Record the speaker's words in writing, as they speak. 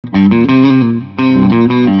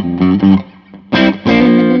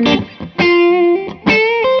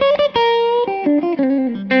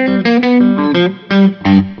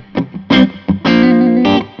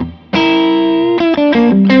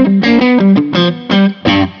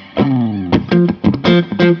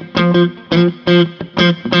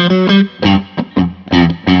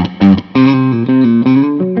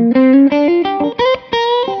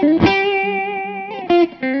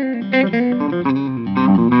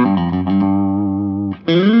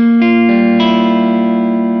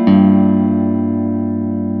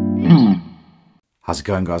How's it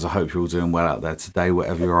going, guys? I hope you're all doing well out there today,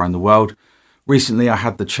 wherever you are in the world. Recently I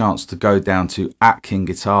had the chance to go down to Atkin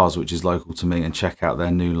Guitars, which is local to me, and check out their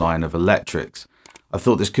new line of electrics. I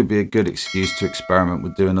thought this could be a good excuse to experiment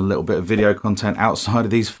with doing a little bit of video content outside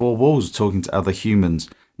of these four walls, talking to other humans.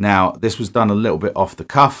 Now, this was done a little bit off the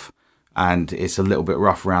cuff, and it's a little bit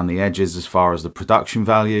rough around the edges as far as the production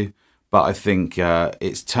value, but I think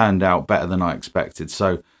it's turned out better than I expected.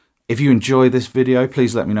 So if you enjoy this video,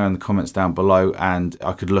 please let me know in the comments down below, and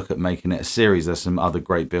I could look at making it a series. There's some other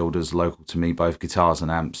great builders local to me, both guitars and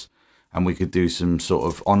amps, and we could do some sort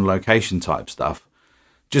of on location type stuff.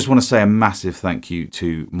 Just want to say a massive thank you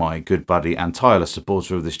to my good buddy and tireless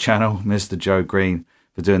supporter of this channel, Mr. Joe Green,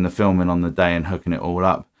 for doing the filming on the day and hooking it all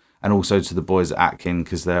up, and also to the boys at Atkin,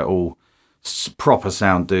 because they're all proper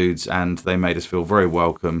sound dudes and they made us feel very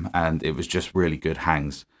welcome, and it was just really good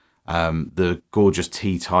hangs. The gorgeous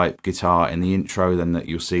T-type guitar in the intro then that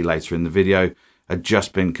you'll see later in the video had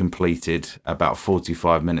just been completed about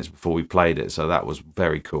 45 minutes before we played it, so that was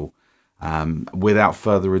very cool. Without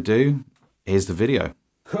further ado, here's the video.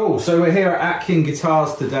 Cool, so we're here at Atkin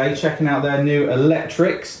Guitars today, checking out their new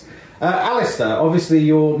electrics. Alister, obviously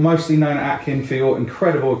you're mostly known at Atkin for your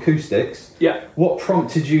incredible acoustics. Yeah. What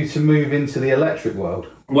prompted you to move into the electric world?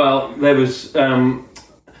 Well, there was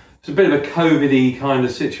it's a bit of a COVID-y kind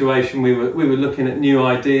of situation. We were looking at new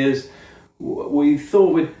ideas. We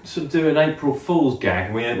thought we'd sort of do an April Fool's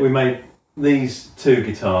gag. We made these two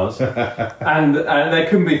guitars, and they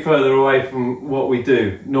couldn't be further away from what we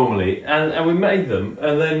do normally. And we made them,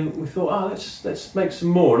 and then we thought, oh, let's make some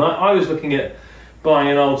more. And I was looking at buying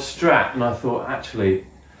an old Strat, and I thought, actually,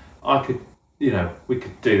 I could, we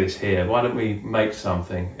could do this here. Why don't we make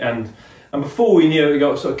something? And before we knew it, we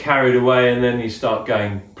got sort of carried away, and then you start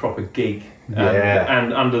going proper geek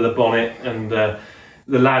and under the bonnet, and the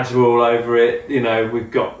lads were all over it. We've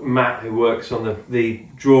got Matt, who works on the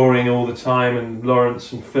drawing all the time, and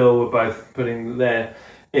Lawrence and Phil were both putting their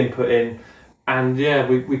input in, and yeah,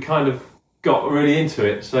 we kind of got really into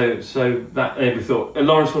it. So that we thought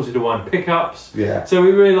Lawrence wanted to wind pickups. Yeah. So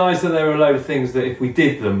we realised that there were a load of things that if we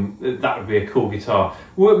did them, that would be a cool guitar.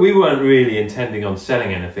 We weren't really intending on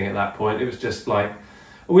selling anything at that point. It was just like,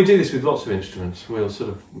 we do this with lots of instruments. We'll sort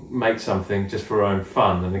of make something just for our own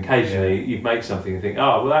fun, and occasionally you make something and think,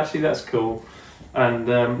 oh, well, actually that's cool,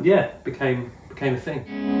 and yeah, became a thing.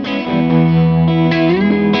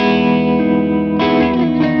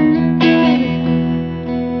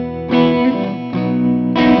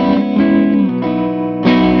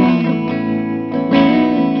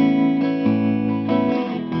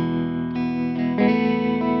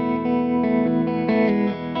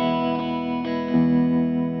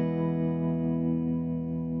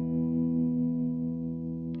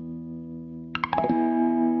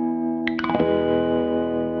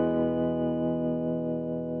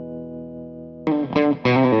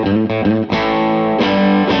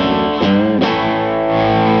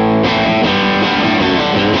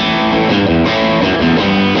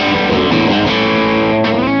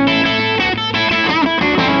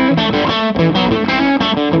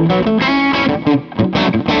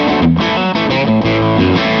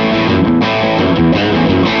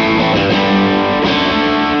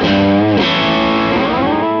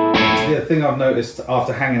 Thing I've noticed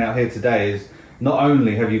after hanging out here today is not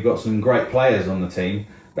only have you got some great players on the team,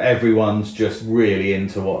 but everyone's just really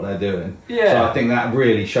into what they're doing. Yeah. So I think that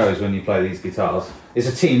really shows when you play these guitars. It's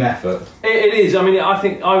a team effort. It is. I mean, I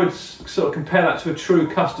think I would sort of compare that to a true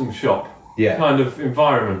custom shop kind of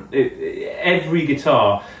environment. Every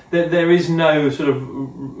guitar, there is no sort of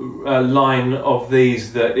line of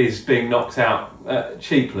these that is being knocked out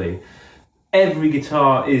cheaply. Every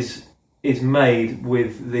guitar is made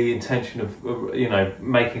with the intention of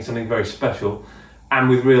making something very special, and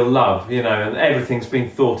with real love, and everything's been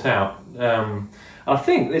thought out. I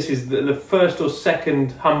think this is the first or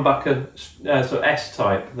second humbucker sort of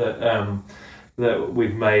S-type that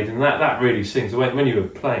we've made, and that really sings. When you were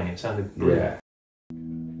playing it sounded brilliant. Yeah.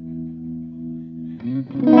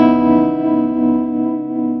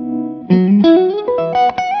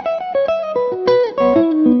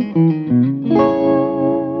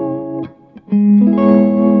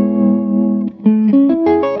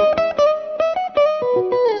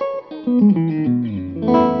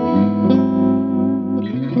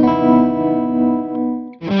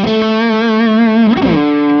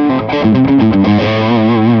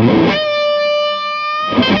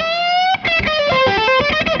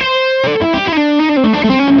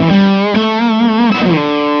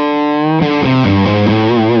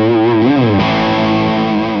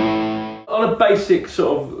 Basic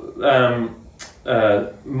sort of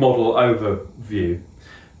model overview,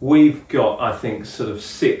 we've got, I think, sort of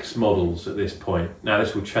 6 models at this point. Now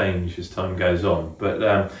this will change as time goes on,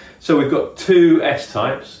 but so we've got 2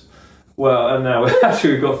 S-types. Well, and now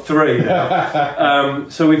actually we've got 3 now.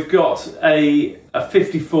 So we've got a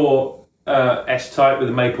 54 S-type with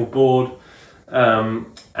a maple board,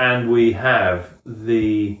 and we have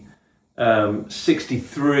the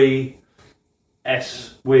 63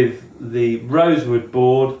 S with the rosewood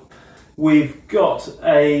board. We've got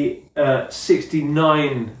a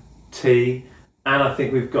 69T, and I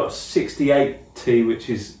think we've got 68T, which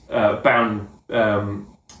is bound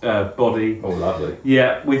body. Oh, lovely.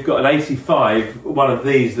 Yeah, we've got an 85, one of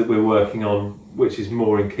these that we're working on, which is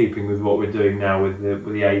more in keeping with what we're doing now with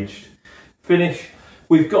the aged finish.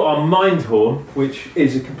 We've got our Mindhorn, which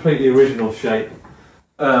is a completely original shape.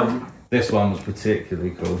 This one was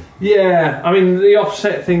particularly cool. Yeah, I mean, the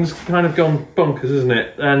offset thing's kind of gone bonkers, isn't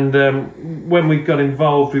it? And when we got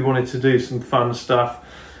involved, we wanted to do some fun stuff.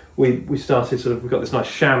 We started sort of, we've got this nice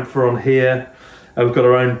chamfer on here. We've got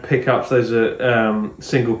our own pickups. Those are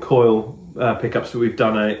single coil pickups that we've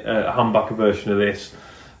done a humbucker version of this.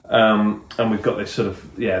 And we've got this sort of,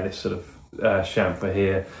 chamfer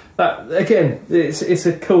here. That, again, it's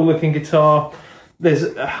a cool looking guitar. There's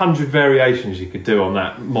 100 variations you could do on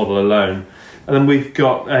that model alone. And then we've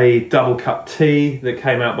got a double cut T that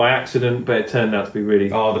came out by accident, but it turned out to be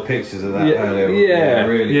really... Oh, the pictures of that earlier. Yeah,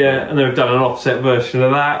 really yeah. cool. And then we've done an offset version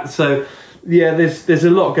of that. So, yeah, there's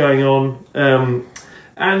a lot going on.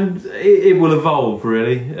 And it will evolve,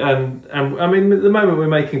 really. And I mean, at the moment we're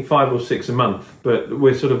making 5 or 6 a month, but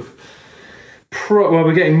we're sort of... well,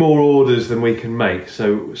 we're getting more orders than we can make,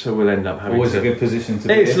 so we'll end up having always a good position to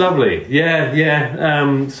be It's in. lovely, yeah.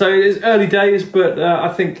 So it's early days, but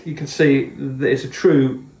I think you can see that it's a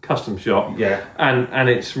true custom shop. Yeah. And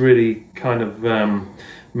it's really kind of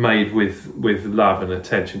made with love and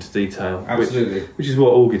attention to detail. Absolutely. Which is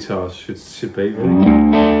what all guitars should be,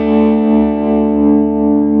 really.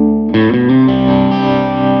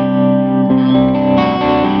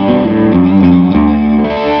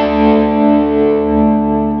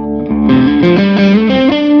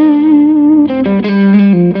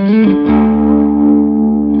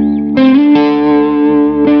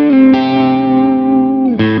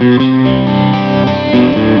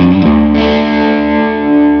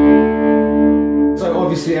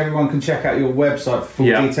 Everyone can check out your website for full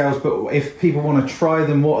details, but if people want to try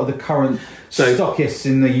them, what are the current stockists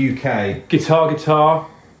in the UK? Guitar,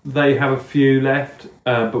 they have a few left,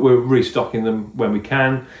 but we're restocking them when we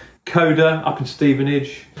can. Coda up in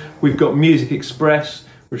Stevenage. We've got Music Express,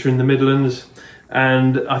 which are in the Midlands,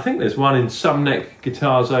 and I think there's one in Some Neck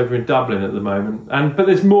Guitars over in Dublin at the moment. But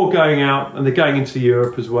there's more going out, and they're going into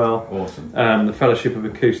Europe as well. Awesome. The Fellowship of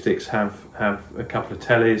Acoustics have a couple of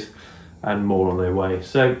tellies, and more on their way.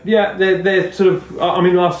 So yeah, they're sort of, I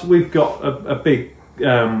mean, we've got a big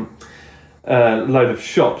load of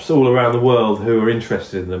shops all around the world who are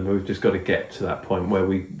interested in them. We've just got to get to that point where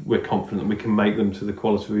we're confident we can make them to the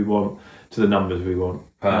quality we want, to the numbers we want.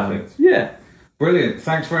 Perfect. Yeah. Brilliant.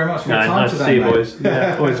 Thanks very much for your time nice today, to see you, mate. boys.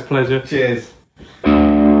 Yeah, always a pleasure. Cheers.